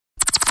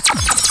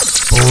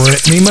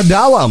Brittany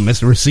Madala,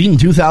 Miss Racine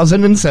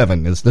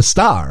 2007, is the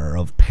star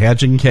of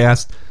Pageant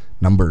Cast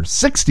number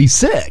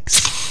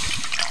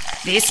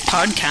 66. This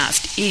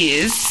podcast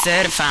is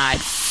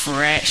certified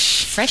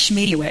fresh.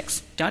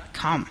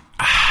 FreshMediaWorks.com.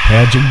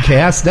 Pageant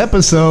Cast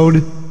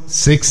episode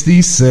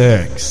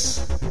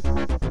 66.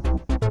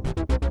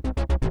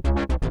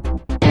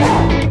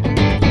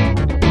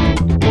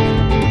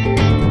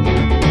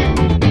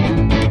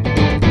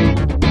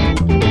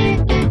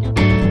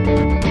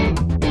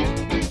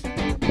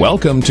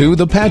 Welcome to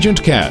the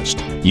Pageant Cast,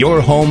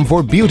 your home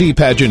for beauty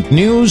pageant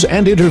news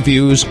and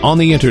interviews on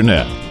the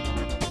internet.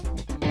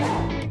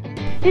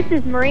 This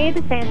is Maria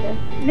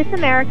DeSantis, Miss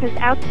America's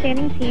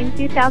Outstanding Teen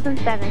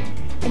 2007,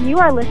 and you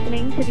are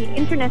listening to the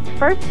internet's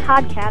first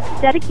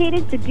podcast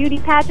dedicated to beauty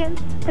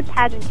pageants, the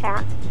Pageant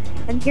Cast.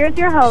 And here's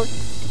your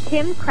host,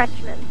 Tim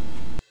Kretschmann.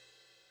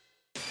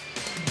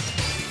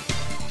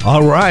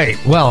 All right.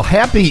 Well,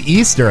 happy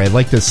Easter. I'd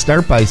like to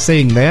start by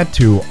saying that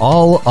to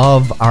all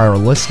of our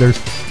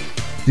listeners.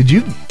 Did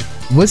you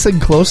listen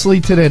closely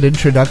to that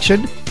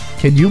introduction?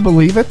 Can you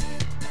believe it?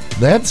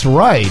 That's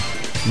right.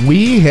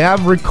 We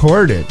have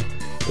recorded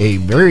a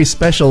very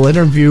special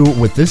interview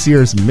with this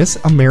year's Miss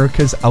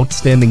America's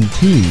Outstanding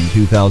Teen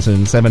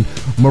 2007,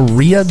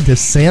 Maria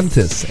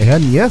DeSantis.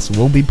 And yes,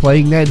 we'll be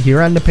playing that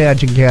here on the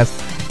Pageant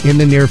Cast in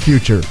the near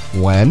future.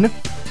 When?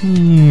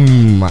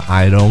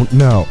 I don't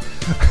know.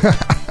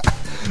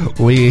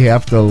 We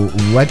have to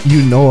let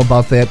you know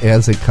about that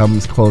as it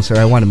comes closer.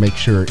 I want to make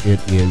sure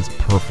it is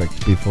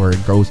perfect before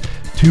it goes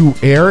to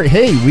air.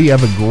 Hey, we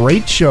have a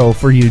great show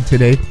for you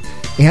today,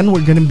 and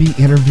we're going to be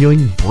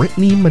interviewing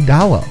Brittany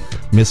Madala,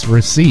 Miss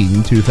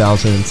Racine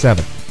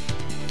 2007.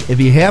 If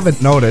you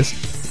haven't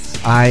noticed,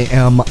 I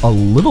am a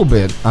little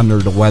bit under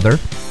the weather,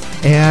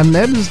 and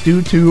that is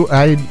due to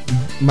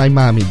my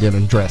mommy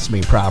didn't dress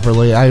me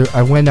properly.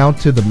 I went out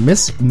to the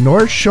Miss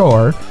North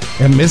Shore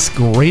and Miss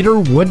Greater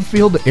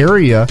Woodfield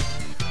area.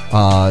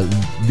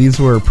 These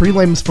were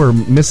prelims for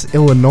Miss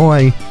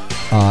Illinois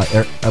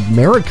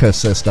America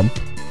system.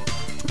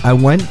 I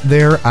went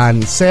there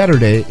on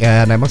Saturday,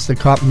 and I must have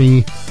caught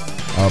me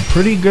a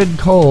pretty good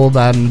cold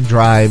on the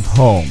drive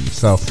home.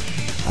 So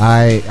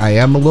I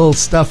am a little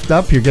stuffed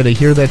up. You're going to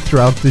hear that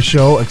throughout the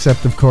show,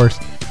 except, of course,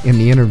 in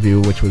the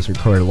interview, which was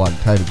recorded a long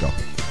time ago.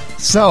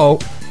 So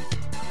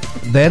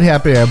that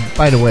happened.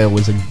 By the way, it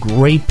was a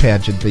great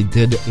pageant. They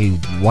did a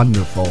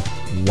wonderful,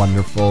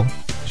 wonderful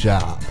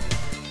job.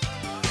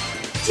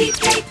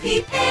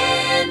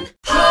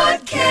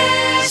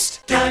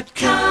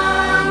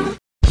 TKPNpodcast.com.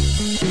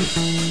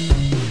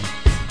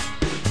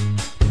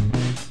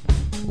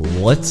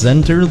 Let's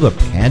enter the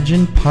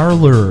pageant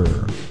parlor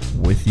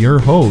with your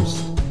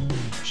host,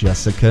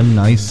 Jessica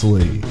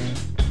Nicely.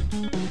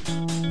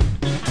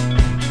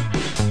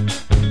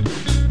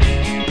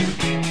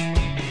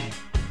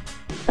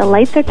 The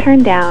lights are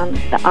turned down,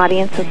 the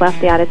audience has left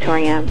the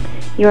auditorium.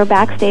 You are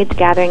backstage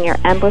gathering your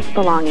endless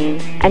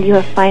belongings, and you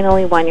have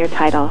finally won your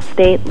title,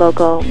 state,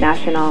 local,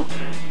 national.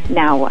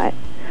 Now what?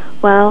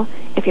 Well,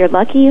 if you're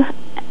lucky,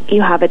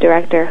 you have a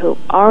director who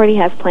already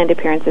has planned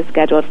appearances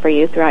scheduled for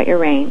you throughout your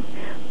reign.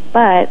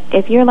 But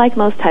if you're like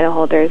most title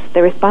holders,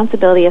 the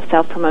responsibility of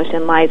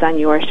self-promotion lies on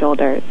your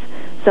shoulders.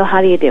 So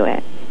how do you do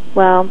it?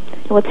 Well,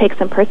 it will take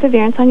some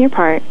perseverance on your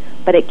part,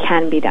 but it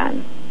can be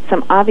done.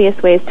 Some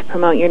obvious ways to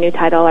promote your new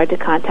title are to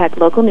contact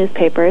local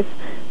newspapers,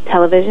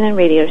 television and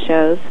radio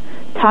shows.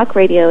 Talk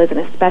radio is an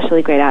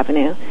especially great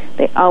avenue.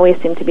 They always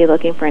seem to be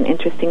looking for an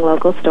interesting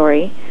local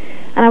story.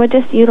 And I would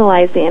just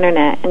utilize the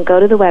internet and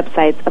go to the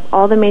websites of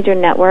all the major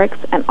networks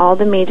and all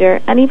the major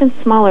and even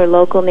smaller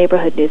local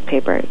neighborhood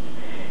newspapers.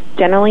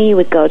 Generally, you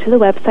would go to the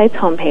website's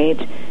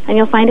homepage and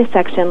you'll find a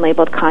section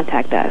labeled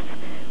Contact Us.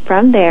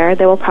 From there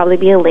will probably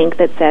be a link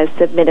that says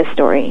Submit a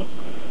Story.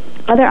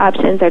 Other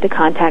options are to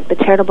contact the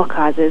charitable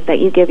causes that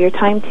you give your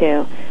time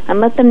to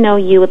and let them know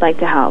you would like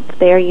to help.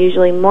 They are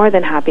usually more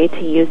than happy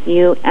to use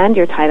you and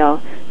your title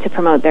to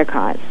promote their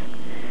cause.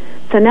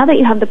 So now that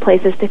you have the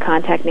places to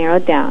contact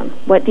narrowed down,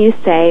 what do you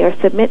say or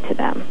submit to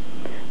them?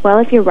 Well,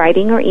 if you're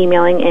writing or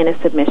emailing in a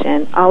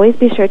submission, always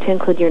be sure to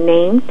include your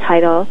name,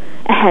 title,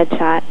 a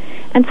headshot,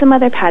 and some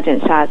other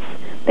pageant shots.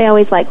 They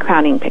always like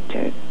crowning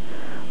pictures.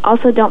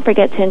 Also, don't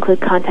forget to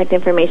include contact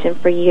information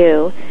for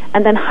you,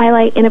 and then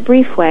highlight in a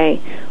brief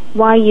way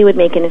why you would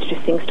make an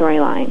interesting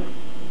storyline.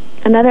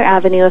 Another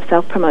avenue of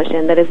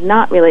self-promotion that is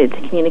not related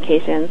to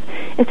communications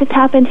is to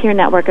tap into your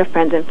network of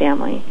friends and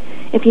family.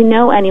 If you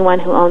know anyone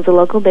who owns a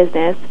local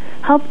business,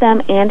 help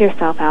them and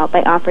yourself out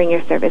by offering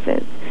your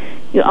services.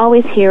 You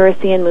always hear or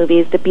see in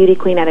movies the beauty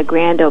queen at a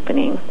grand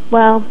opening.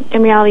 Well,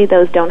 in reality,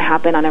 those don't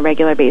happen on a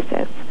regular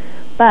basis.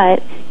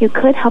 But you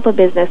could help a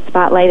business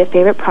spotlight a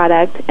favorite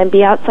product and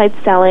be outside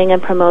selling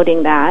and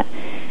promoting that.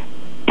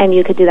 And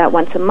you could do that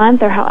once a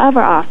month or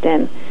however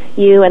often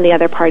you and the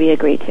other party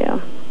agree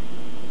to.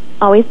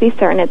 Always be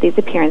certain at these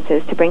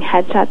appearances to bring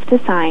headshots to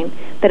sign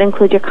that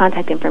include your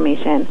contact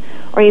information,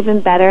 or even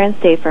better and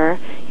safer,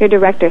 your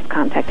director's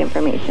contact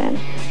information,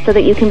 so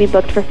that you can be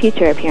booked for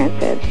future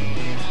appearances.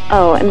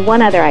 Oh, and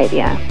one other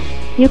idea.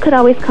 You could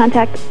always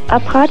contact a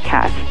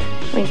podcast.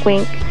 Wink,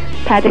 wink.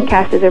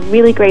 PageantCast is a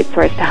really great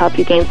source to help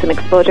you gain some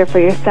exposure for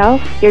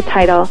yourself, your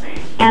title,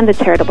 and the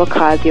charitable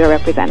cause you are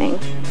representing.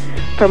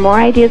 For more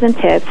ideas and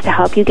tips to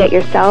help you get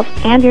yourself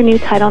and your new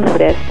title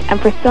noticed, and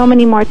for so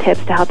many more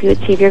tips to help you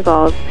achieve your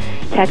goals,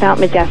 check out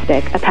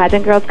Majestic, a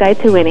pageant girl's guide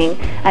to winning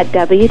at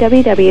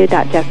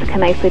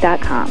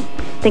www.jessicanicely.com.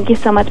 Thank you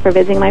so much for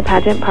visiting my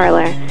pageant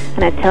parlor,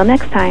 and until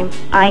next time,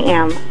 I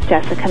am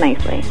Jessica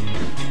Nicely.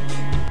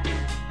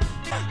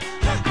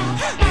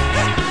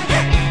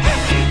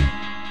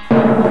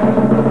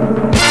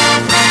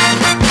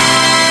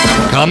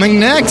 Coming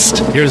next,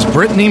 here's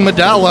Brittany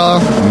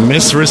Madala,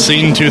 Miss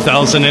Racine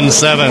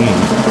 2007.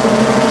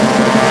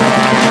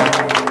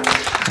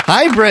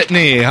 Hi,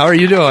 Brittany. How are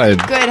you doing?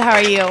 Good. How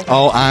are you?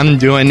 Oh, I'm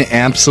doing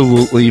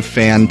absolutely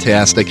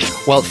fantastic.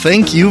 Well,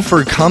 thank you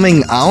for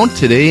coming out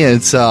today.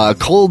 It's a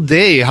cold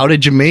day. How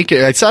did you make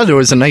it? I saw there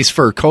was a nice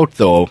fur coat,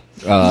 though,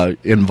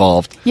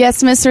 involved.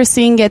 Yes, Miss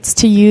Racine gets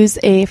to use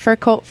a fur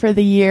coat for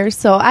the year,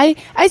 so I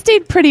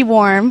stayed pretty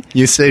warm.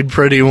 You stayed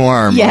pretty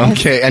warm. Yes.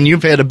 Okay, and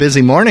you've had a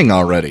busy morning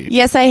already.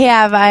 Yes, I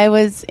have. I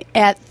was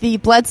at the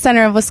Blood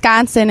Center of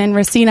Wisconsin in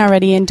Racine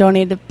already and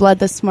donated blood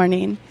this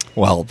morning.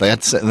 Well,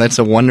 that's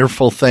a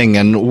wonderful thing,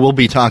 and we'll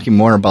be talking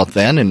more about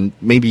that and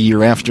maybe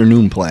your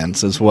afternoon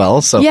plans as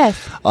well. So, yes.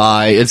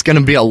 It's going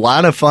to be a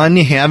lot of fun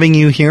having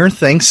you here.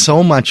 Thanks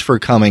so much for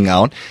coming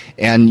out.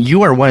 And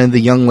you are one of the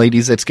young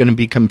ladies that's going to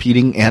be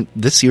competing at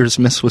this year's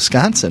Miss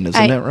Wisconsin,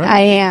 isn't that right?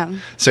 I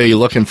am. So you're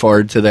looking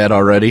forward to that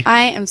already?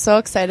 I am so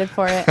excited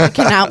for it. I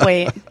cannot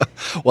wait.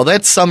 Well,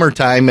 that's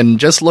summertime, and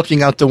just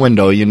looking out the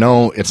window, you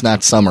know it's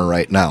not summer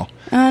right now.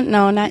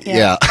 No, not yet.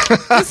 Yeah.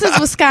 This is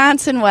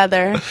Wisconsin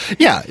weather.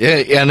 Yeah,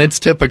 and it's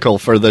typical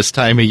for this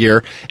time of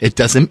year. It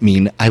doesn't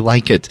mean I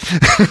like it.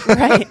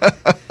 Right.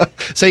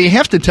 So you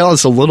have to tell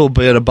us a little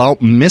bit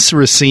about Miss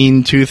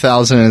Racine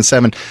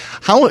 2007.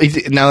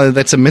 Now,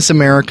 that's a Miss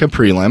America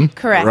prelim.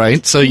 Correct.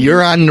 Right? So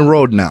you're on the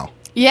road now.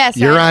 Yes,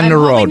 You're on the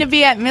road. I'm hoping to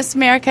be at Miss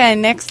America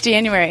next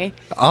January.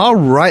 All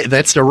right.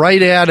 That's the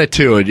right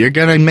attitude. You're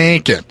going to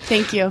make it.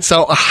 Thank you.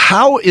 So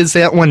how is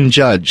that one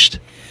judged?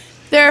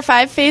 There are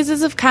 5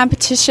 phases of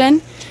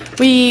competition.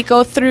 We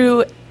go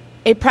through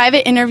a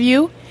private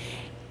interview,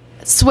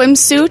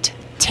 swimsuit,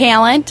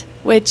 talent,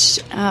 which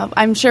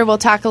I'm sure we'll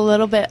talk a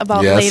little bit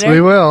about later. Yes, we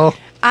will.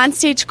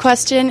 On-stage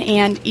question,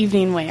 and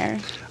evening wear.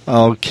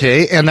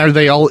 Okay. And are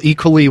they all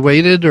equally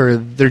weighted, or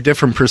they're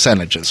different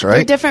percentages, right?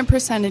 They're different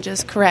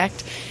percentages,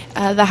 correct.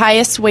 The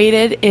highest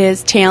weighted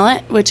is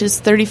talent, which is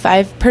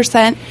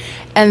 35%.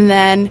 And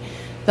then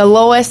the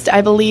lowest,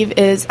 I believe,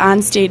 is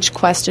on-stage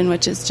question,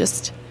 which is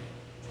just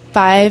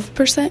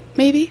 5%,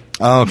 maybe.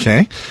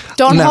 Okay.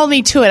 Don't hold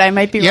me to it. I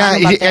might be wrong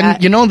about that.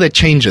 And you know that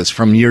changes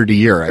from year to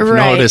year. I've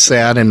noticed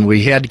that, and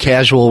we had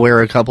casual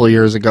wear a couple of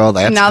years ago.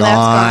 That's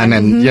gone.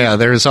 And yeah,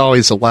 there's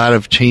always a lot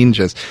of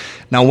changes.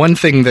 Now, one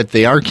thing that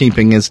they are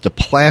keeping is the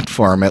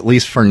platform, at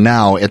least for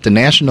now. At the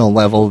national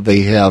level,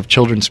 they have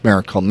Children's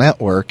Miracle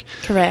Network.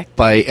 Correct.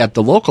 But at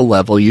the local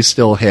level, you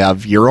still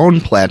have your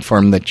own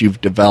platform that you've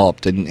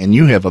developed, and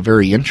you have a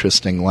very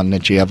interesting one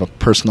that you have a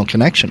personal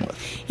connection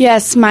with.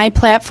 Yes, my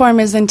platform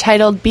is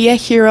entitled Be a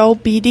Hero,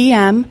 BDM.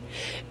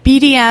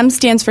 BDM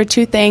stands for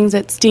 2 things.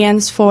 It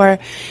stands for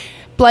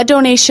Blood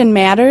Donation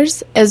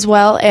Matters, as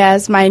well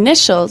as my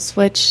initials,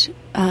 which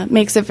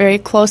makes it very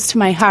close to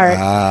my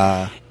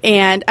heart.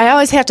 And I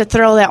always have to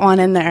throw that one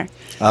in there.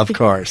 Of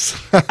course.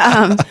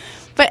 But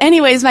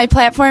anyways, my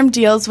platform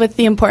deals with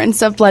the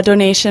importance of blood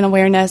donation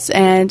awareness,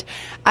 and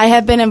I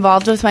have been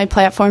involved with my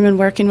platform and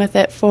working with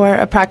it for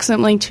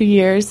approximately 2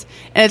 years,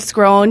 and it's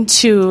grown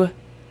to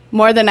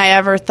more than I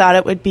ever thought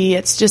it would be.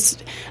 It's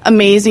just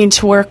amazing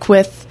to work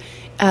with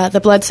the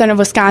Blood Center of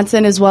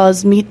Wisconsin, as well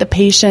as meet the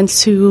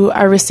patients who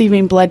are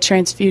receiving blood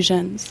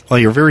transfusions. Well,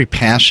 you're very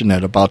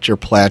passionate about your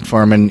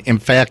platform, and in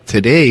fact,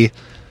 today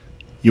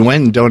you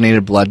went and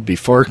donated blood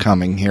before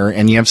coming here,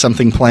 and you have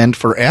something planned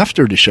for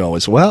after the show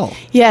as well.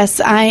 Yes,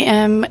 I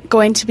am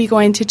going to be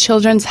going to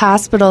Children's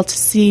Hospital to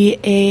see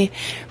a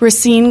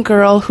Racine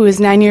girl who is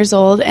 9 years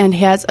old and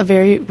has a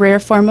very rare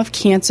form of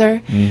cancer.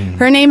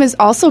 Her name is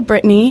also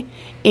Brittany,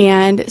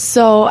 and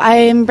so I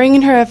am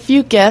bringing her a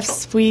few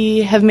gifts.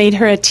 We have made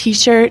her a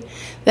T-shirt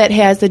that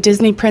has the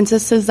Disney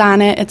princesses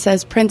on it. It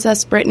says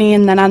Princess Brittany,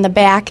 and then on the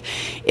back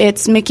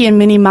it's Mickey and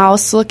Minnie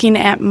Mouse looking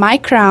at my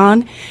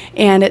crown,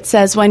 and it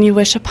says, when you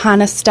wish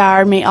upon a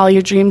star, may all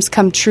your dreams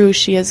come true.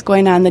 She is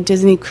going on the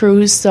Disney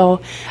cruise,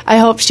 so I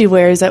hope she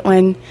wears it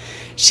when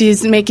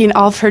she's making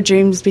all of her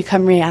dreams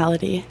become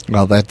reality.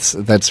 Well,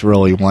 that's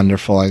really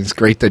wonderful, and it's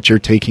great that you're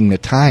taking the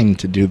time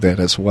to do that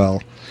as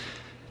well.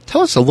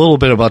 Tell us a little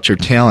bit about your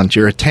talent.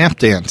 You're a tap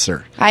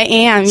dancer. I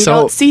am. You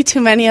don't see too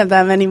many of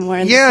them anymore.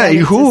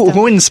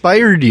 Who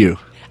inspired you?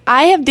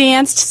 I have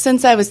danced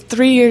since I was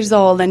 3 years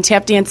old, and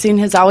tap dancing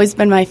has always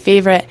been my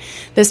favorite.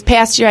 This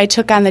past year, I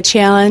took on the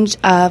challenge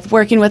of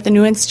working with a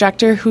new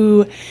instructor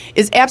who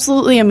is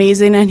absolutely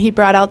amazing, and he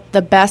brought out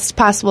the best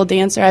possible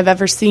dancer I've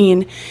ever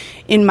seen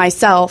in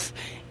myself.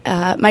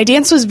 My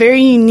dance was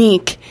very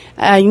unique.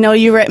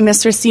 You were at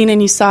Miss Racine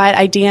and you saw it.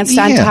 I danced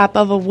on top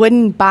of a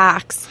wooden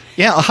box.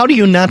 Yeah, how do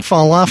you not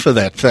fall off of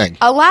that thing?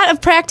 A lot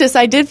of practice.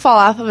 I did fall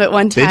off of it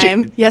one time.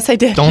 Did you? Yes, I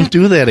did. Don't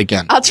do that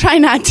again. I'll try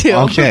not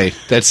to. Okay,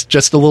 that's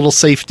just a little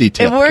safety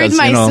tip. It worried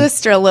my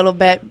sister a little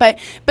bit, but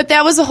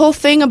that was the whole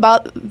thing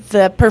about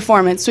the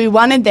performance. We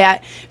wanted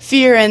that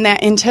fear and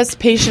that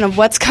anticipation of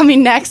what's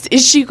coming next.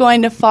 Is she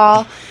going to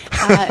fall?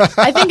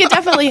 I think it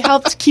definitely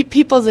helped keep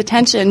people's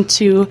attention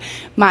to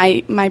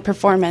my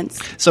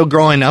performance. So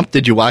growing up,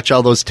 did you watch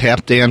all those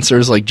tap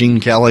dancers like Gene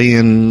Kelly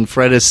and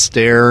Fred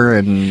Astaire?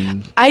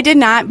 And I did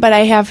not, but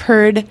I have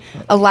heard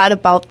a lot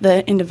about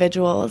the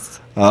individuals.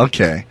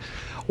 Okay.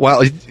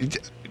 Well,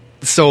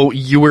 so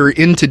you were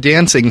into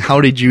dancing.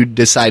 How did you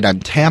decide on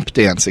tap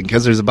dancing?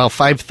 Because there's about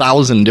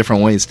 5,000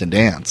 different ways to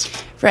dance.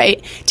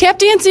 Right. Tap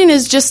dancing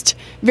is just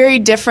very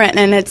different,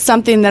 and it's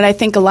something that I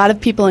think a lot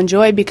of people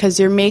enjoy because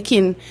you're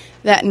making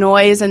that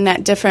noise and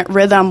that different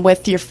rhythm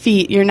with your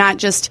feet. You're not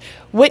just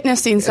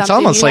witnessing something. It's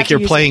almost like you're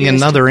playing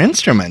another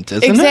instrument,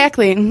 isn't it?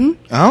 Exactly.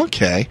 Mm-hmm.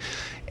 Okay.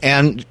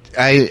 And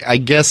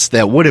I guess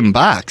that wooden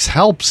box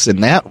helps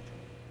in that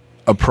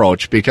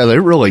approach because it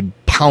really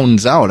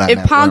pounds out on it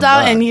that pounds wooden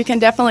out, box. and you can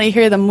definitely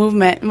hear the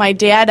movement. My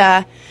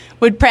dad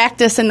would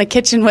practice in the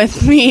kitchen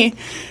with me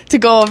to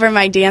go over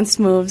my dance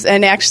moves.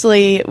 And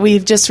actually,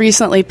 we've just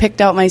recently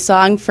picked out my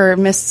song for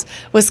Miss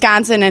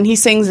Wisconsin, and he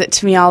sings it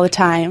to me all the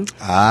time.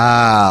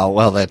 Ah,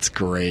 well, that's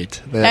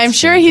great. I'm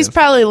sure he's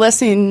probably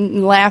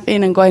listening,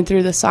 laughing, and going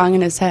through the song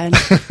in his head.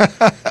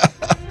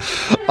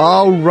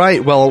 All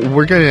right. Well,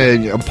 we're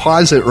going to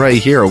pause it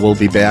right here. We'll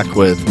be back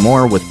with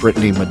more with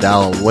Brittany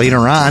Medell later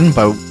on,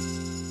 but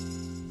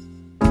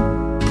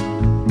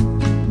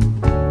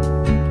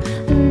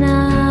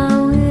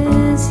now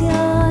is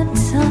your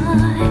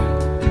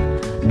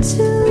time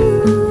to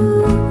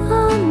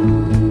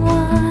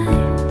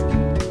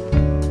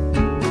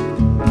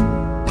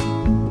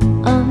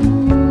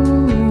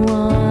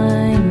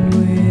unwind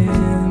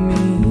with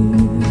me.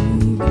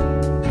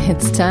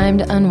 It's time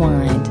to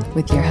unwind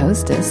with your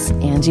hostess,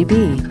 Angie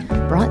B.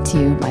 Brought to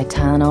you by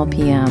Tylenol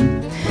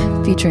PM.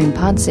 Featuring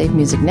PodSafe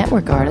Music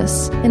Network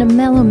artists in a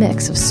mellow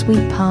mix of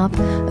sweet pop,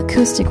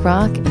 acoustic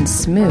rock, and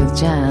smooth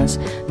jazz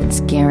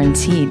that's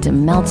guaranteed to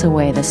melt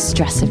away the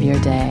stress of your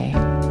day.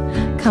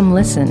 Come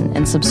listen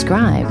and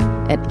subscribe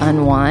at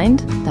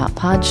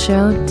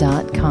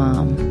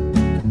unwind.podshow.com.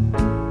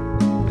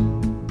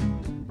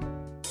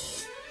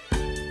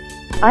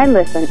 I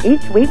listen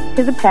each week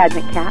to the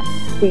Pageant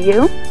Cast. Do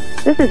you?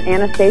 This is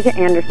Anastasia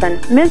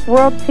Anderson, Miss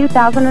World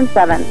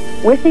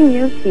 2007, wishing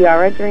you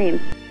tiara dreams.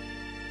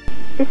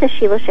 This is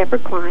Sheila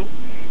Shepherd-Klein,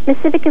 Miss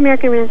Civic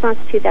American Renaissance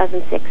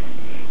 2006,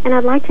 and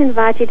I'd like to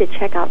invite you to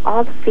check out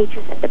all the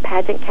features at the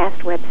Pageant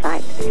Cast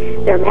website.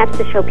 There are maps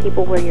to show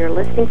people where you're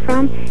listening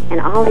from and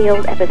all the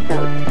old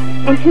episodes.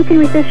 And who can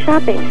resist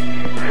shopping?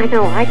 I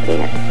know I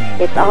can't.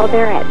 It's all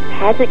there at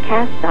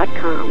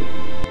PageantCast.com.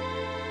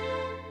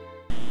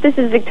 This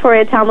is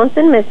Victoria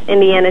Tomlinson, Miss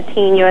Indiana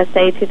Teen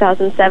USA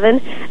 2007,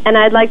 and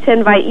I'd like to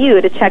invite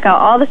you to check out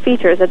all the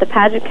features at the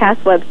Pageant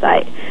Cast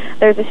website.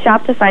 There's a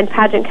shop to find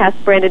Pageant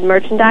Cast branded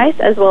merchandise,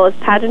 as well as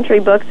pageantry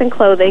books and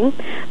clothing.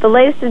 The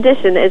latest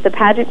addition is the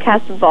Pageant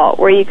Cast Vault,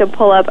 where you can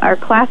pull up our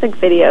classic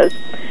videos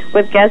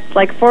with guests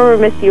like former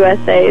Miss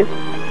USA's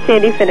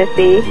Sandy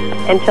Finnessy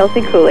and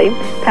Chelsea Cooley,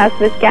 past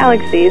Miss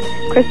Galaxies,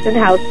 Kristen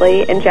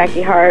Housley and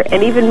Jackie Hart,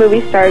 and even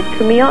movie star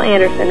Camille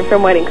Anderson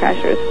from Wedding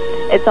Crashers.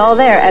 It's all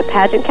there at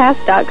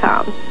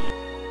PageantCast.com.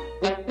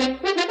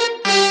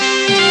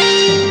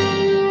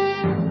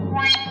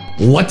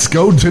 Let's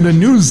go to the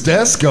news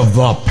desk of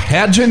the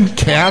Pageant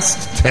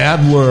Cast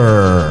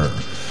Tadler.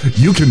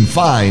 You can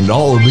find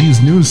all of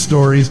these news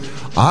stories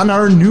on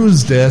our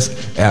news desk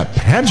at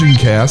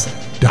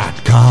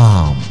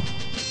PageantCast.com.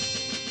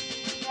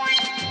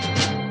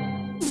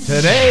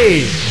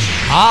 Today's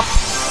top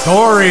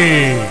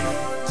story.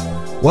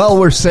 Well,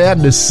 we're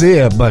sad to see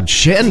it, but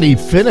Shandy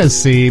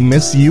Finnessy,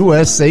 Miss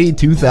USA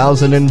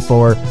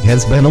 2004,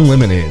 has been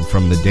eliminated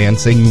from the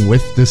Dancing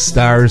with the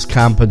Stars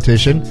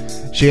competition.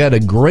 She had a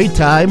great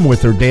time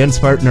with her dance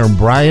partner,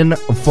 Brian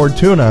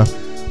Fortuna,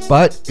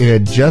 but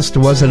it just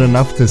wasn't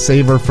enough to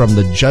save her from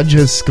the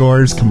judges'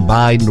 scores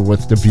combined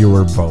with the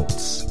viewer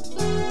votes.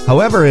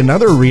 However, in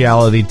other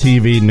reality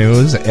TV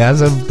news, as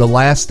of the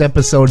last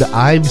episode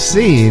I've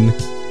seen,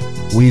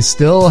 we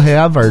still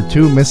have our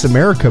two Miss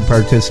America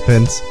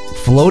participants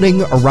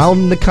floating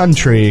around the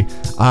country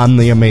on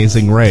The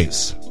Amazing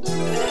Race.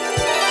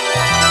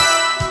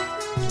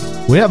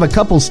 We have a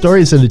couple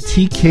stories of the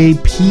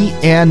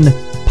TKPN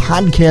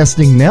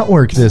podcasting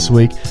network this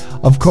week.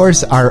 Of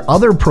course, our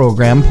other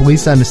program,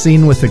 Police on the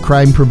Scene with the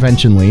Crime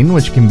Prevention Lean,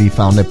 which can be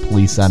found at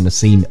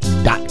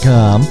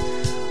policeonthescene.com.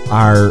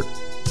 Our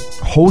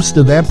host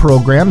of that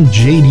program,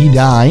 JD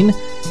Dine,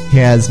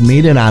 has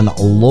made it on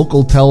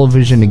local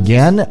television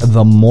again,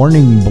 The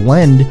Morning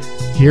Blend,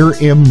 here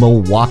in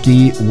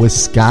Milwaukee,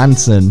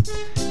 Wisconsin.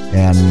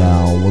 And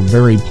we're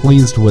very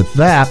pleased with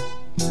that.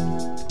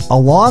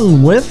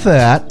 Along with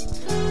that,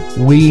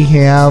 we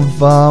have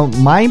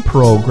my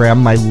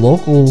program, my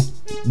local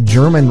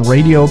German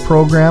radio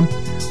program,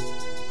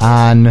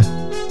 on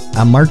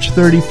March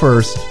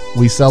 31st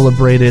we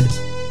celebrated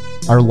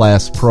our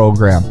last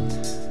program.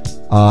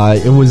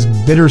 It was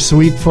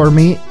bittersweet for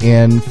me.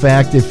 In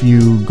fact, if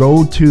you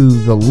go to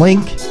the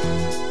link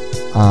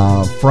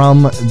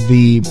from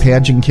the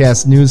Pageant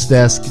Cast news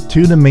desk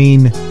to the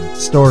main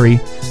story,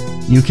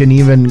 you can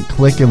even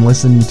click and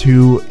listen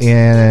to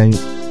a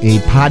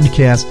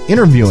podcast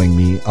interviewing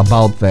me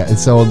about that. And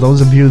so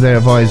those of you that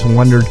have always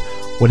wondered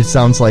what it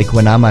sounds like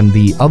when I'm on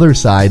the other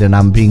side and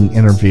I'm being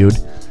interviewed,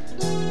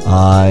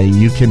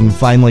 you can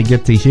finally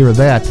get to hear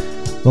that.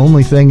 The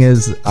only thing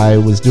is I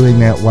was doing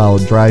that while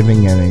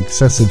driving at an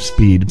excessive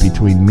speed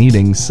between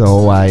meetings,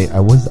 so I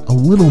was a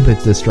little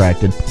bit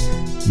distracted.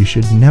 You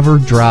should never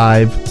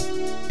drive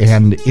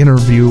and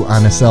interview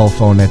on a cell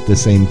phone at the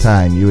same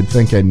time. You would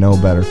think I'd know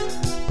better,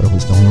 but it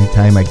was the only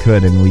time I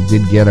could, and we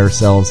did get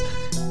ourselves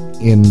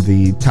in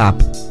the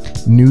top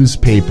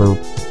newspaper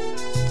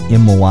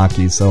in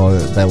Milwaukee, so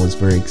that was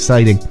very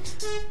exciting.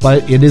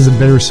 But it is a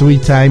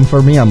bittersweet time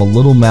for me. I'm a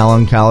little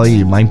melancholy.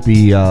 You might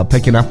be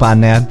picking up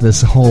on that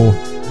this whole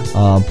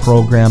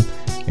program,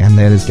 and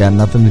that has got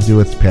nothing to do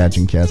with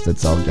Pageant Cast.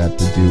 It's all got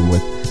to do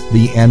with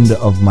the end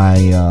of my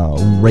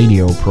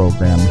radio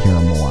program here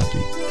in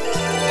Milwaukee.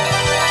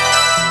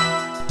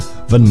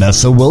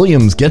 Vanessa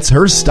Williams gets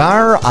her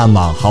star on the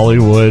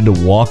Hollywood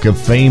Walk of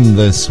Fame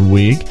this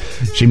week.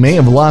 She may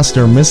have lost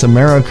her Miss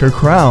America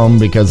crown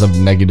because of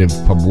negative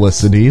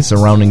publicity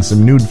surrounding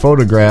some nude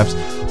photographs,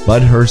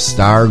 but her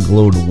star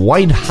glowed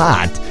white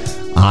hot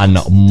on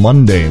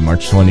Monday,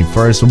 March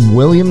 21st.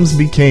 Williams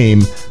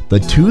became the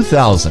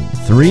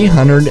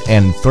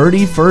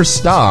 2,331st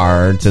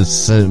star to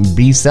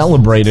be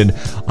celebrated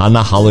on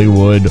the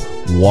Hollywood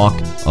Walk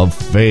of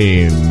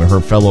Fame.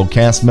 Her fellow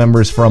cast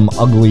members from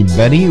Ugly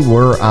Betty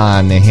were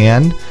on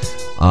hand.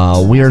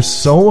 We are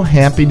so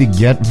happy to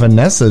get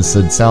Vanessa,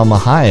 said Salma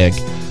Hayek,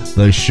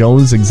 the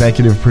show's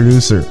executive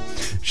producer.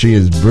 She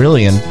is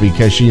brilliant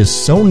because she is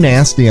so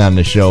nasty on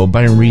the show,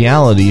 but in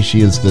reality, she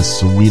is the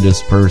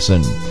sweetest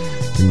person.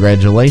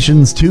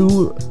 Congratulations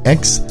to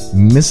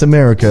ex-Miss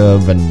America,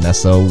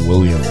 Vanessa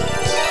Williams.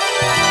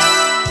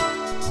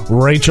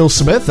 Rachel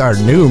Smith, our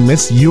new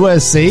Miss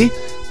USA,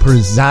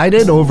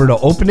 presided over the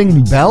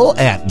opening bell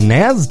at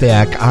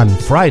NASDAQ on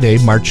Friday,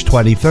 March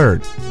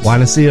 23rd.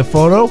 Want to see a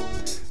photo?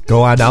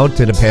 Go on out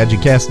to the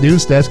Pageant Cast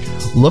news desk.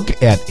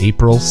 Look at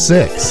April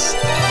 6th.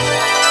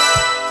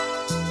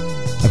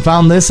 I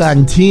found this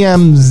on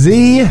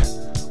TMZ,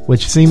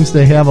 which seems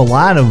to have a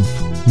lot of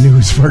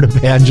news for the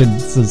pageant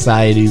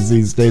societies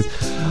these days.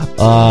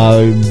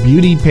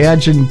 Beauty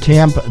pageant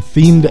camp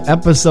themed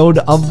episode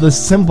of The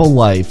Simple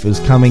Life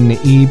is coming to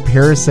E!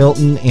 Paris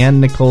Hilton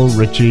and Nicole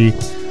Richie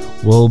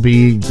will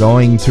be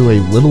going to a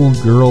little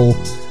girl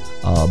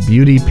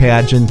beauty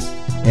pageant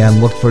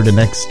and look for the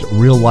next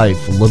real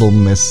life Little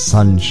Miss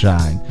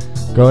Sunshine.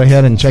 Go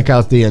ahead and check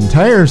out the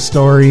entire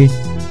story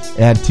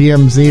at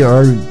TMZ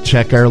or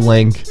check our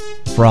link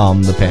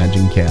from the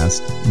Pageant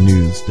Cast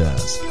news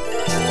desk.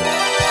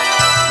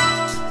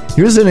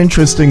 Here's an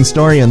interesting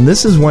story, and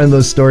this is one of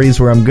those stories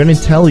where I'm going to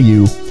tell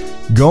you,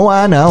 go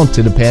on out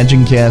to the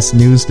Pageant Cast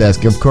news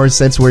desk. Of course,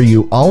 that's where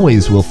you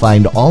always will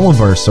find all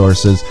of our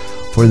sources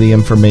for the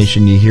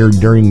information you hear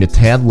during the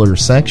Tadler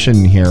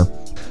section here.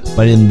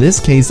 But in this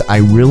case, I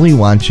really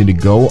want you to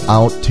go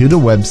out to the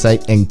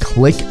website and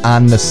click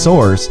on the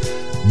source,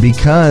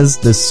 because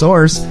the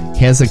source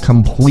has a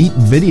complete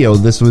video.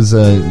 This was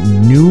a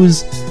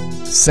news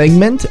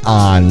segment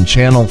on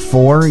Channel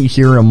 4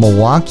 here in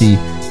Milwaukee,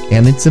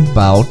 and it's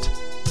about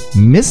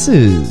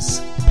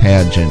Mrs.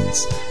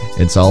 pageants.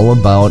 It's all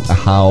about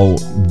how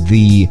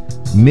the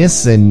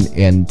Miss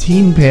and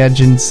teen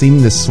pageants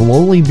seem to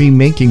slowly be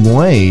making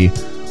way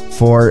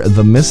for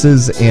the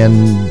Misses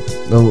and,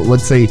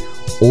 let's say,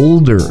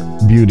 older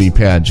beauty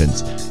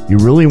pageants. You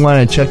really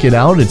want to check it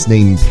out. It's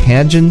named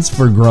Pageants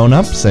for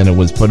Grown-Ups, and it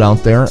was put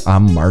out there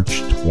on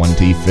March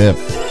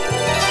 25th.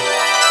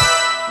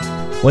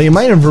 Well, you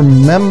might have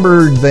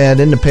remembered that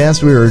in the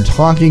past we were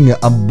talking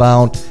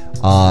about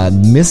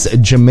Miss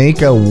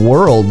Jamaica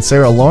World,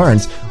 Sarah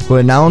Lawrence, who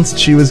announced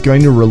she was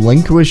going to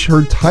relinquish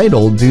her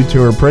title due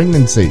to her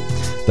pregnancy.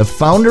 The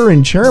founder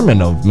and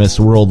chairman of Miss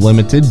World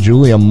Limited,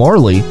 Julia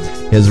Morley,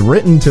 has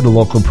written to the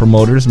local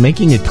promoters,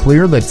 making it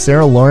clear that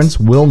Sarah Lawrence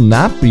will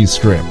not be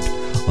stripped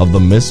of the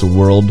Miss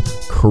World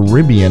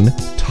Caribbean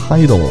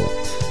title.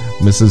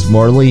 Mrs.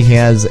 Morley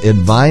has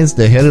advised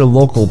the head of the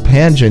local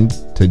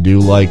pageant to do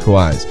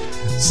likewise.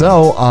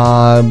 So,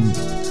 I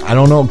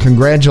don't know,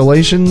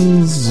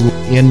 congratulations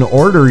in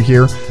order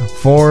here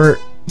for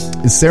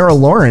Sarah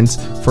Lawrence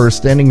for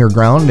standing her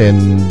ground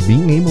and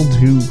being able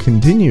to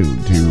continue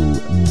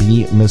to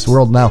be Miss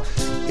World. Now,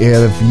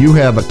 if you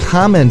have a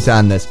comment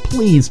on this,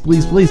 please,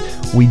 please, please,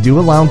 we do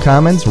allow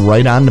comments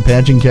right on the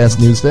Pageant Cast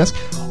news desk.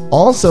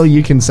 Also,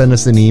 you can send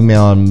us an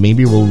email and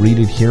maybe we'll read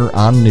it here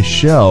on the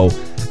show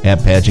at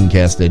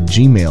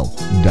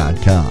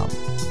pageantcast@gmail.com.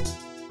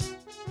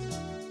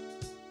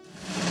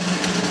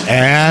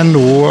 And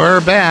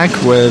we're back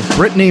with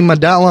Brittany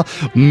Madala,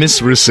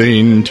 Miss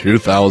Racine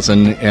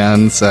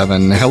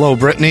 2007. Hello,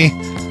 Brittany.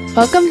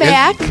 Welcome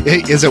back.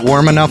 Is it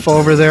warm enough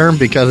over there?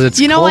 Because it's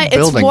You know cold what? It's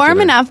building warm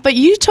today. enough, but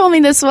you told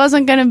me this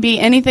wasn't going to be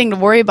anything to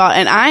worry about,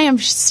 and I am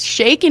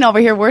shaking over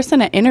here worse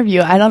than an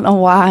interview. I don't know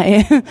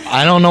why.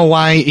 I don't know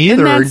why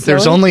either. Isn't that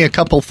There's silly? only a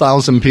couple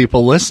thousand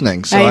people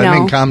listening, so I I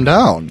mean, know. calm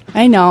down.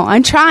 I know.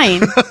 I'm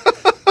trying.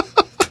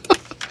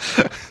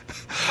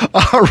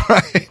 All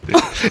right.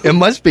 It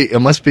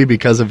must be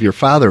because of your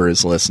father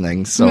is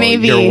listening, so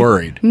Maybe. you're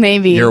worried.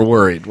 Maybe. You're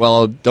worried.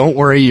 Well, don't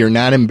worry, you're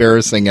not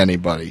embarrassing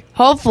anybody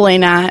Hopefully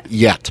not.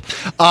 yet.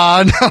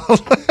 Now,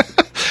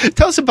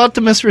 tell us about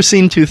the Miss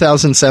Racine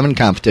 2007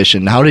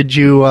 competition. How did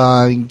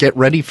you get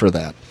ready for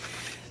that?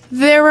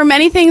 There were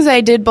many things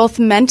I did both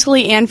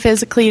mentally and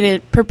physically to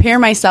prepare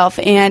myself,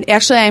 and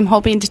actually I'm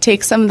hoping to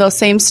take some of those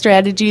same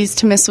strategies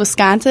to Miss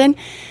Wisconsin.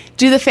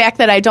 Due to the fact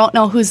that I don't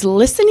know who's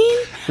listening,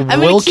 I'm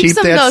We'll going to keep keep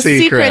some that of those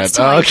secret. secrets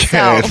to Okay,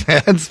 myself.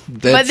 that's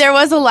But there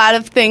was a lot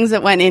of things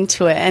that went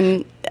into it,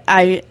 and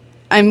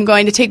I'm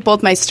going to take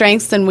both my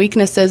strengths and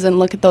weaknesses and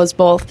look at those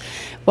both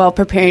while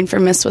preparing for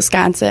Miss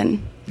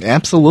Wisconsin.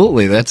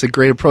 Absolutely. That's a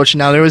great approach.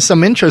 Now, there was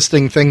some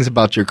interesting things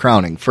about your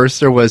crowning.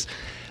 First, there was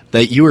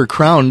that you were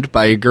crowned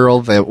by a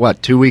girl that,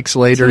 2 weeks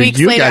later, 2 weeks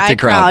you later, got to I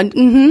crown. crowned.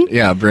 Mm-hmm.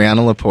 Yeah,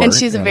 Brianna Laporte. And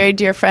she's a very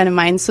dear friend of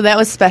mine, so that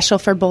was special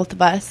for both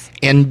of us.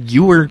 And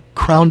you were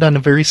crowned on a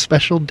very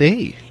special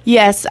day.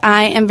 Yes,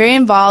 I am very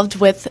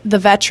involved with the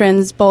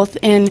veterans, both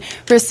in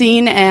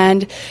Racine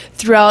and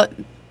throughout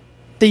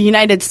the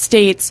United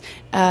States.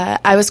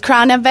 I was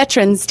crowned on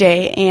Veterans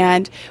Day,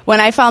 and when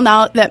I found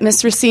out that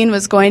Miss Racine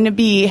was going to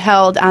be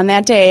held on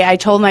that day, I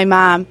told my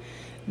mom,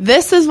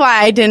 this is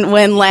why I didn't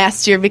win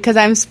last year, because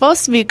I'm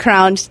supposed to be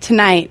crowned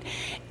tonight.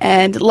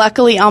 And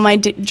luckily, all my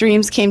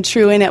dreams came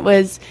true, and it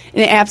was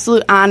an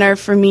absolute honor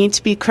for me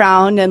to be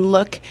crowned and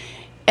look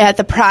at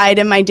the pride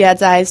in my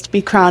dad's eyes to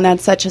be crowned on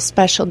such a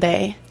special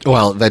day.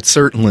 Well, that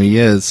certainly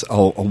is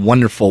a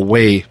wonderful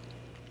way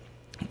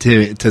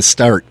to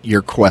start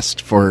your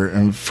quest for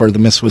the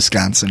Miss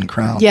Wisconsin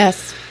crown.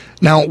 Yes.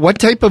 Now, what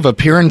type of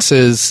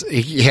appearances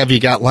have you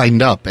got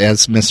lined up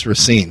as Miss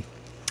Racine?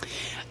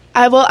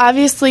 I will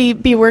obviously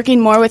be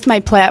working more with my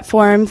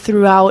platform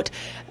throughout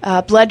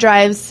blood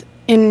drives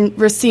in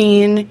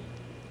Racine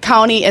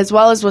County as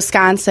well as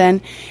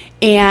Wisconsin.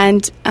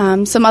 And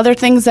some other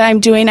things that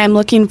I'm doing, I'm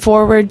looking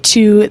forward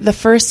to the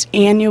first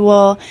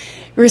annual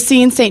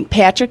Racine St.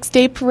 Patrick's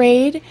Day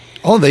Parade.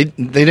 Oh, they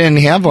didn't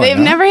have one. They've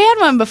huh? never had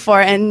one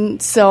before,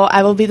 and so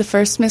I will be the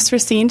first Miss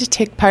Racine to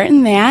take part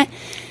in that.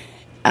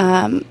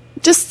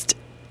 Just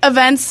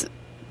events,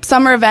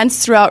 summer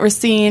events throughout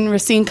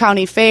Racine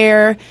County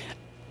Fair.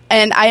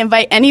 And I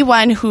invite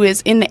anyone who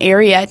is in the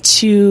area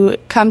to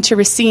come to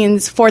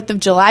Racine's 4th of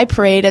July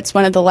parade. It's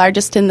one of the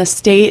largest in the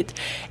state,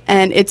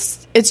 and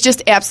it's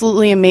just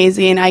absolutely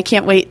amazing. I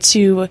can't wait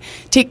to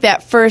take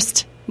that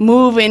first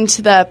move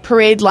into the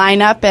parade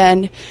lineup,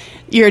 and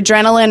your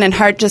adrenaline and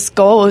heart just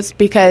goes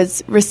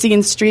because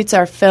Racine streets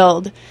are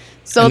filled.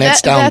 So and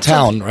that's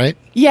downtown, right?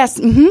 Yes.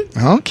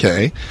 Mm-hmm.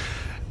 Okay.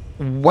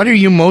 What are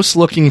you most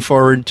looking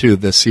forward to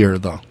this year,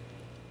 though?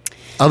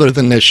 Other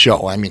than this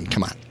show, I mean,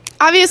 come on.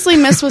 Obviously,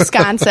 Miss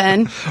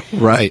Wisconsin.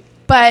 Right.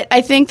 But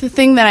I think the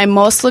thing that I'm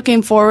most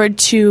looking forward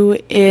to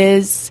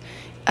is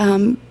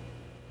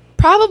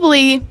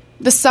probably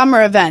the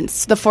summer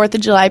events, the 4th of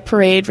July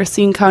parade,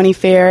 Racine County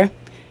Fair.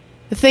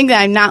 The thing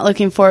that I'm not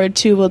looking forward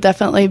to will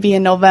definitely be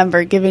in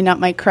November, giving up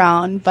my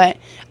crown. But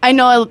I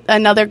know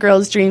another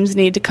girl's dreams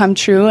need to come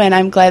true, and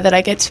I'm glad that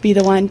I get to be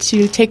the one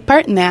to take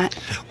part in that.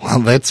 Well,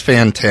 that's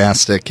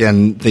fantastic,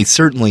 and they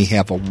certainly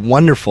have a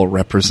wonderful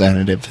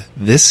representative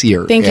this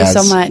year. Thank you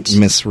so as much.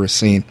 Miss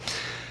Racine.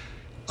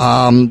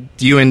 Do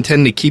you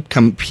intend to keep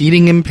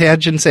competing in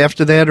pageants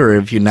after that, or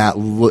have you not?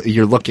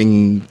 You're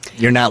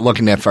not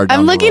looking that far down.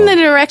 I'm looking the in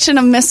the direction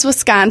of Miss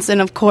Wisconsin,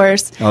 of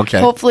course.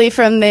 Okay. Hopefully,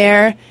 from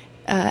there,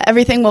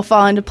 everything will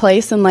fall into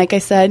place. And like I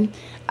said,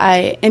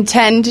 I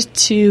intend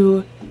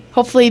to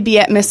hopefully be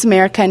at Miss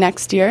America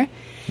next year.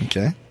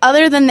 Okay.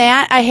 Other than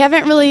that, I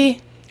haven't really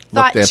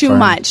thought that too far.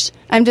 much.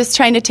 I'm just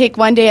trying to take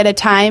one day at a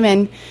time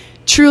and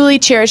truly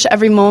cherish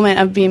every moment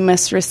of being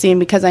Miss Racine,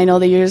 because I know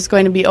the year is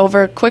going to be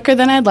over quicker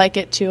than I'd like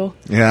it to.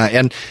 Yeah,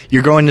 and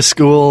you're going to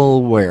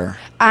school where?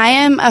 I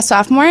am a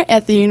sophomore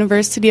at the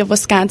University of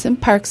Wisconsin,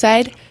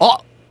 Parkside. Oh,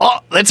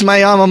 that's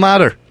my alma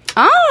mater.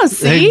 Oh,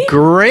 see?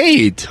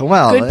 Great.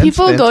 Well, Good that's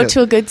people go fantastic.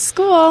 to a good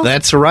school.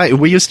 That's right.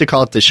 We used to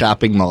call it the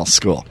shopping mall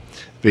school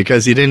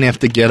because you didn't have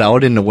to get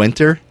out in the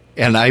winter,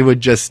 and I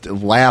would just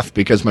laugh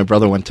because my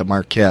brother went to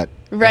Marquette.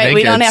 Right, And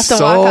we it don't gets have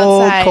to walk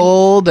outside. So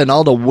cold and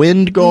all the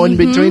wind going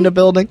between the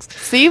buildings.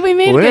 See, we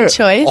made a good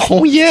choice.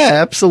 Oh, yeah,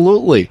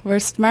 absolutely. We're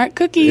smart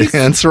cookies.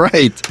 That's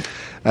right.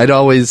 I'd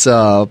always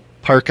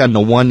park on the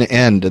one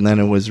end, and then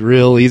it was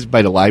real easy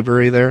by the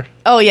library there.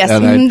 Oh, yes.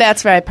 And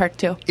That's where I park,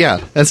 too.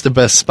 Yeah, that's the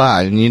best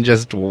spot. And you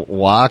just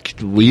walk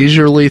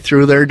leisurely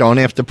through there. Don't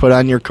have to put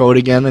on your coat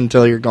again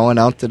until you're going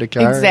out to the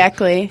car.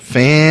 Exactly.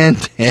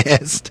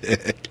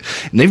 Fantastic.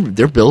 And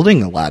they're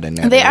building a lot in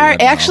that They are. area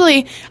now.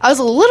 Actually, I was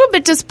a little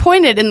bit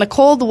disappointed in the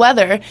cold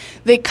weather.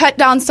 They cut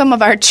down some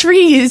of our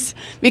trees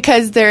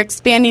because they're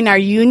expanding our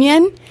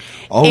union.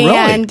 Oh,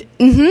 and,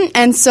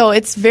 and so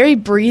it's very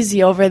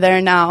breezy over there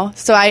now.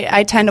 So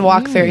I tend to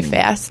walk very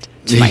fast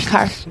to my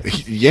car.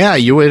 Yeah,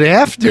 you would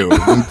have to.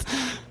 It's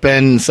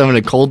been some of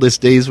the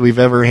coldest days we've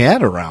ever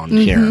had around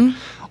here.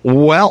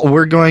 Well,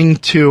 we're going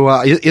to...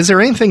 is there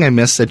anything I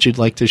missed that you'd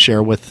like to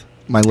share with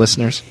my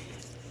listeners?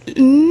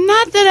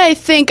 Not that I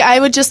think. I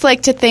would just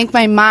like to thank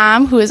my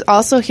mom, who is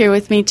also here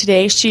with me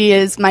today. She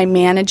is my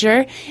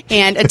manager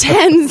and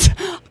attends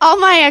all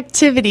my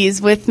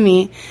activities with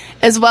me,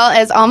 as well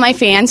as all my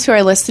fans who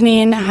are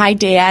listening. Hi,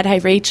 Dad. Hi,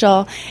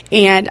 Rachel.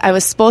 And I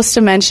was supposed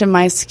to mention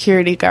my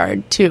security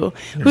guard, too,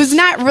 who's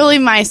not really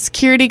my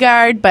security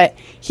guard, but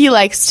he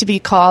likes to be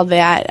called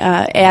that.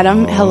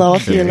 Adam, hello,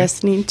 if you're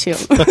listening, too.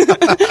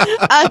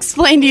 I'll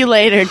explain to you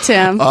later,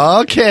 Tim.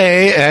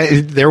 Okay.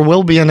 There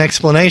will be an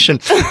explanation.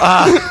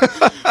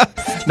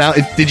 Now,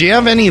 did you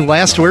have any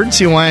last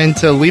words you wanted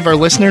to leave our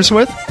listeners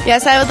with?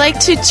 Yes, I would like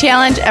to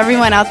challenge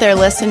everyone out there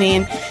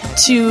listening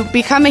to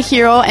become a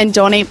hero and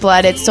donate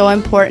blood. It's so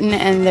important,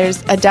 and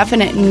there's a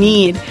definite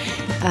need.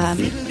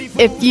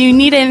 If you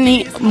need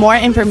any more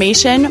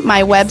information,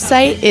 my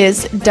website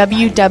is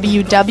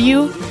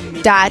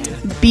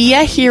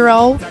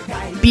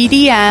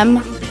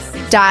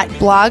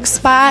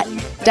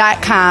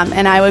www.beaherobdm.blogspot.com,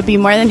 and I would be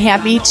more than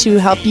happy to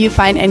help you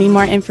find any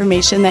more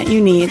information that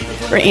you need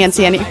or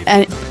answer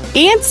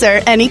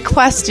any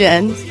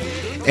questions.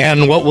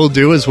 And what we'll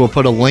do is we'll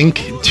put a link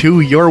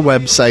to your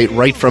website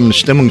right from the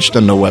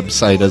Stimmungsstunde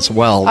website as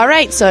well. All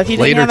right, so if you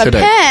didn't have a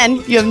pen,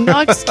 you have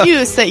no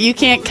excuse that you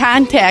can't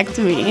contact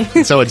me.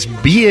 So it's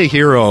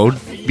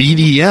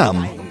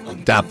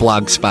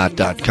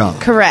beaherobdm.blogspot.com.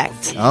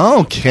 Correct.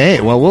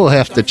 Okay, well, we'll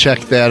have to check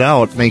that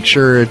out. Make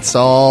sure it's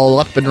all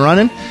up and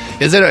running.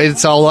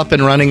 It's all up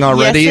and running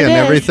already Yes, it and is.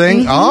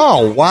 everything?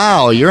 Oh,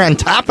 wow, you're on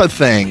top of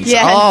things.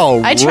 Yeah,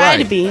 Oh, I try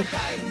to right. be.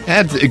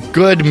 That's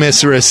good,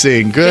 Miss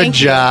Racine. Good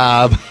Thank you.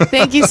 job.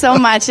 Thank you so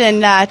much,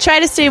 and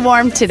try to stay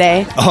warm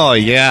today. Oh,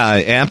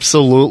 yeah,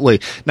 absolutely.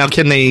 Now,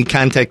 can they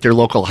contact their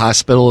local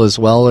hospital as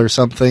well or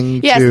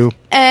something? Yes, To...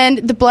 and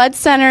the Blood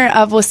Center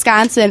of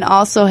Wisconsin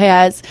also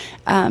has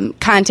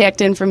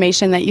contact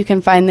information that you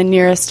can find the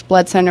nearest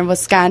Blood Center of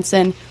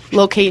Wisconsin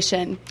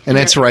location. And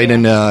it's right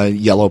in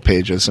yellow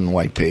pages and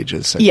white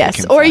pages. that Yes,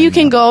 can or find you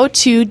can that. go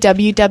to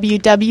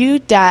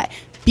www.bcw.edu.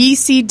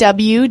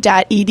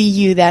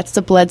 That's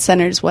the Blood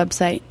Center's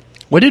website.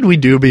 What did we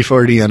do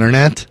before the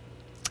internet?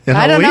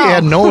 I don't we know.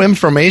 had no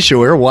information.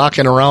 We were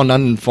walking around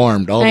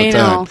uninformed all the I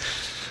time.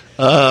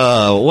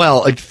 know.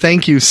 Well,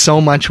 thank you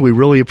so much. We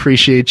really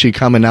appreciate you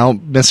coming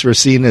out. Miss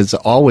Racine has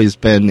always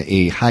been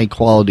a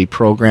high-quality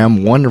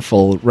program,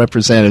 wonderful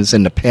representatives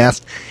in the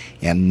past,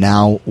 and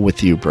now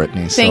with you,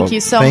 Brittany. Thank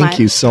you so thank much. Thank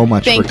you so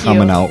much Thank for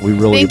coming you. out. We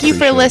really Thank you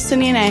for appreciate it.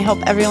 listening. I hope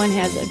everyone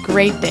has a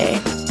great day.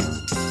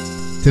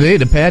 Today,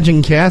 the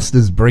Pageant Cast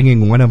is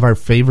bringing one of our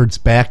favorites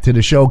back to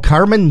the show,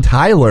 Carmen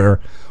Tyler,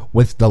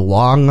 with The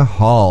Long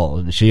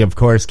Haul. She, of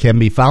course, can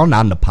be found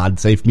on the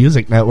PodSafe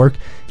Music Network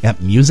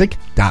at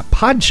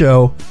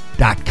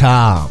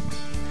music.podshow.com.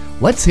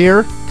 Let's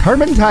hear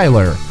Carmen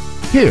Tyler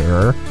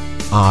here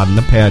on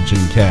the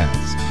Pageant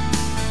Cast.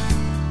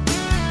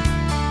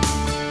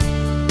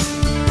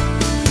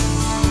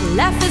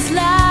 Life is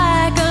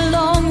like a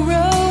long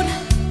road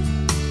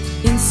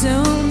in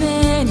so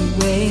many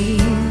ways.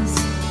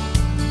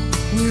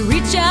 We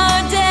reach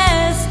our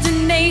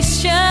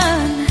destination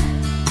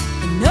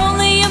in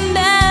only a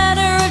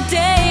matter of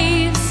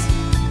days.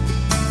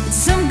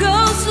 Some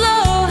go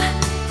slow,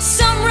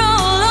 some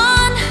roll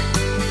on,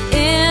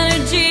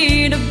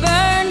 energy to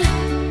burn.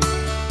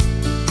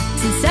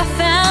 Since I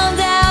found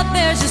out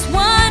there's just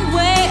one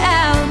way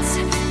out,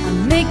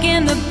 I'm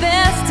making the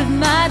best of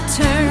my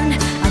turn.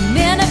 I'm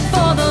in it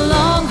for the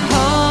long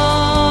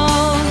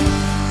haul,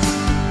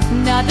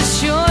 not the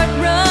short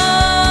run.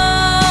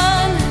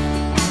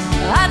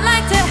 I'd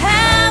like to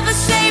have a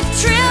safe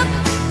trip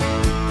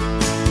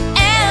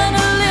and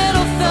a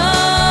little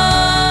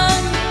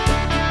fun.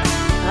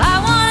 I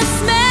want to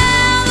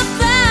smell the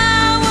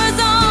flowers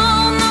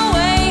on the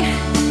way,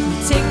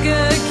 take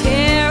good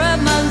care of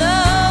my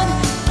love.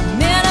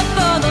 I'm in it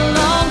for the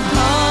long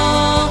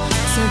haul,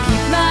 so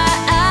keep my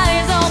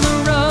eyes on the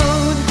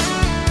road.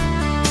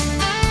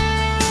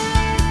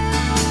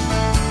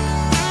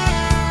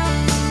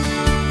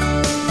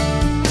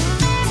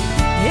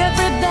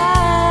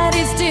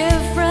 Everybody's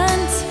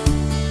different,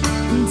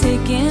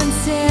 taking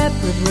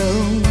separate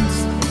roads.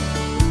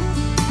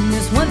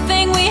 There's one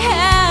thing we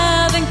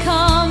have in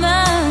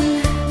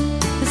common,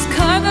 this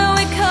cargo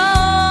we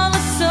call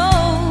a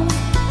soul.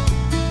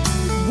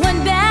 One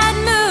bad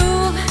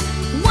move,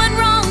 one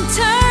wrong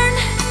turn,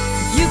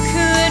 you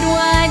could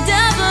wind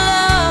up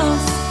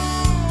lost.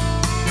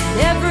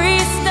 Every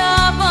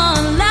stop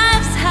on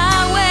life's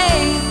highway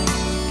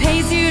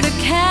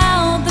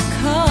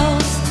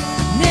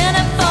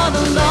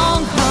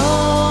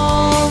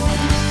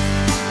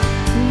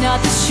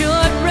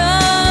short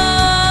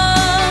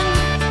run.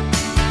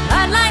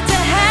 I'd like to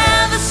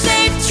have a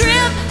safe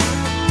trip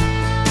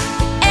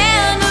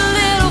and a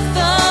little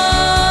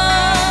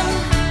fun.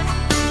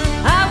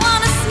 I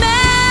want to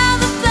smell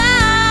the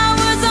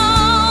flowers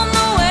on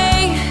the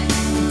way,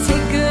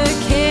 take good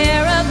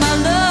care of my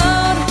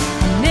load.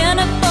 I'm in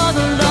it for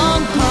the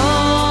long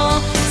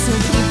haul, so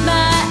keep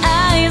my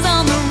eyes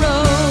on the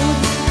road.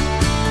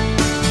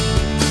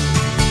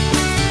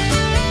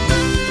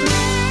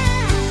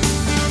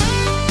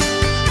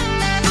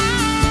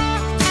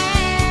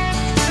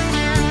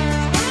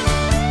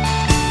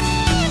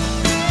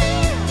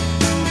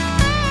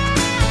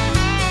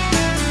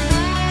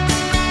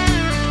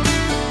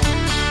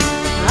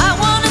 I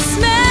want to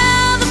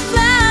smell the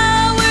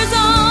flowers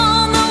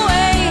on the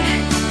way,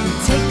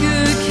 take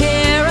good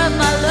care of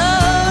my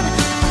load.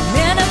 I'm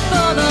in it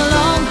for the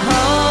long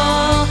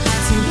haul,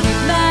 to keep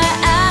my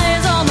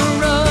eyes on the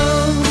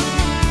road.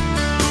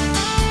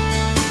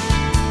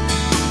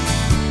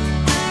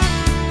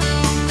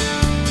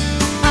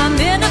 I'm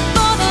in it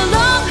for the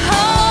long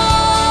haul.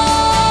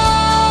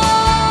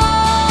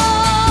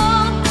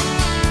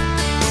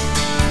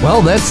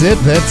 Well, that's it.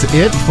 That's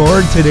it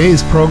for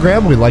today's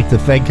program. We'd like to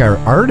thank our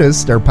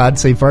artist, our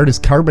PodSafe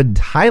artist, Carbon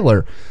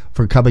Tyler,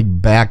 for coming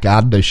back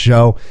on the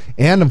show.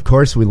 And, of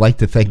course, we'd like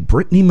to thank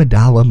Brittany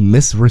Madala,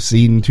 Miss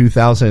Racine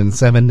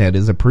 2007. That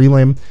is a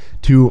prelim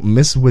to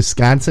Miss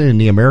Wisconsin in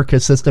the America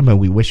system, and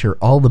we wish her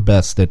all the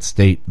best at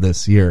state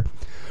this year.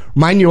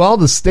 Remind you all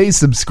to stay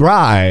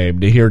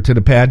subscribed here to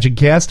the Pageant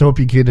Cast. Hope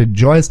you can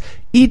enjoy us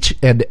each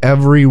and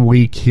every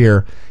week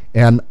here.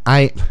 And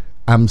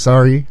I'm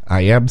sorry,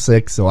 I am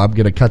sick, so I'm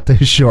going to cut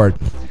this short.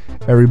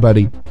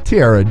 Everybody,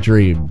 Tiara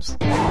Dreams.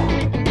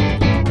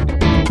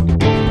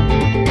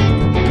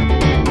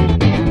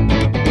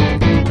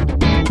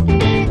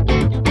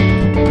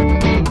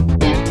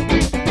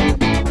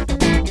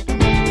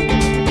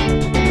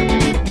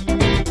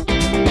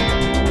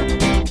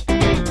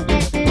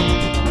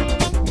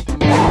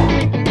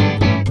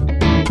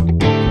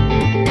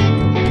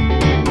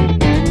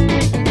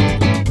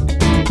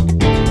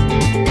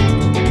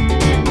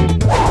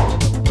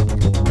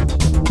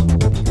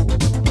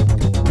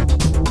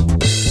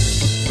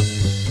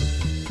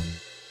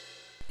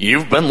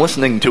 You've been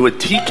listening to a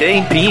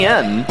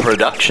TKPN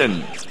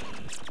production.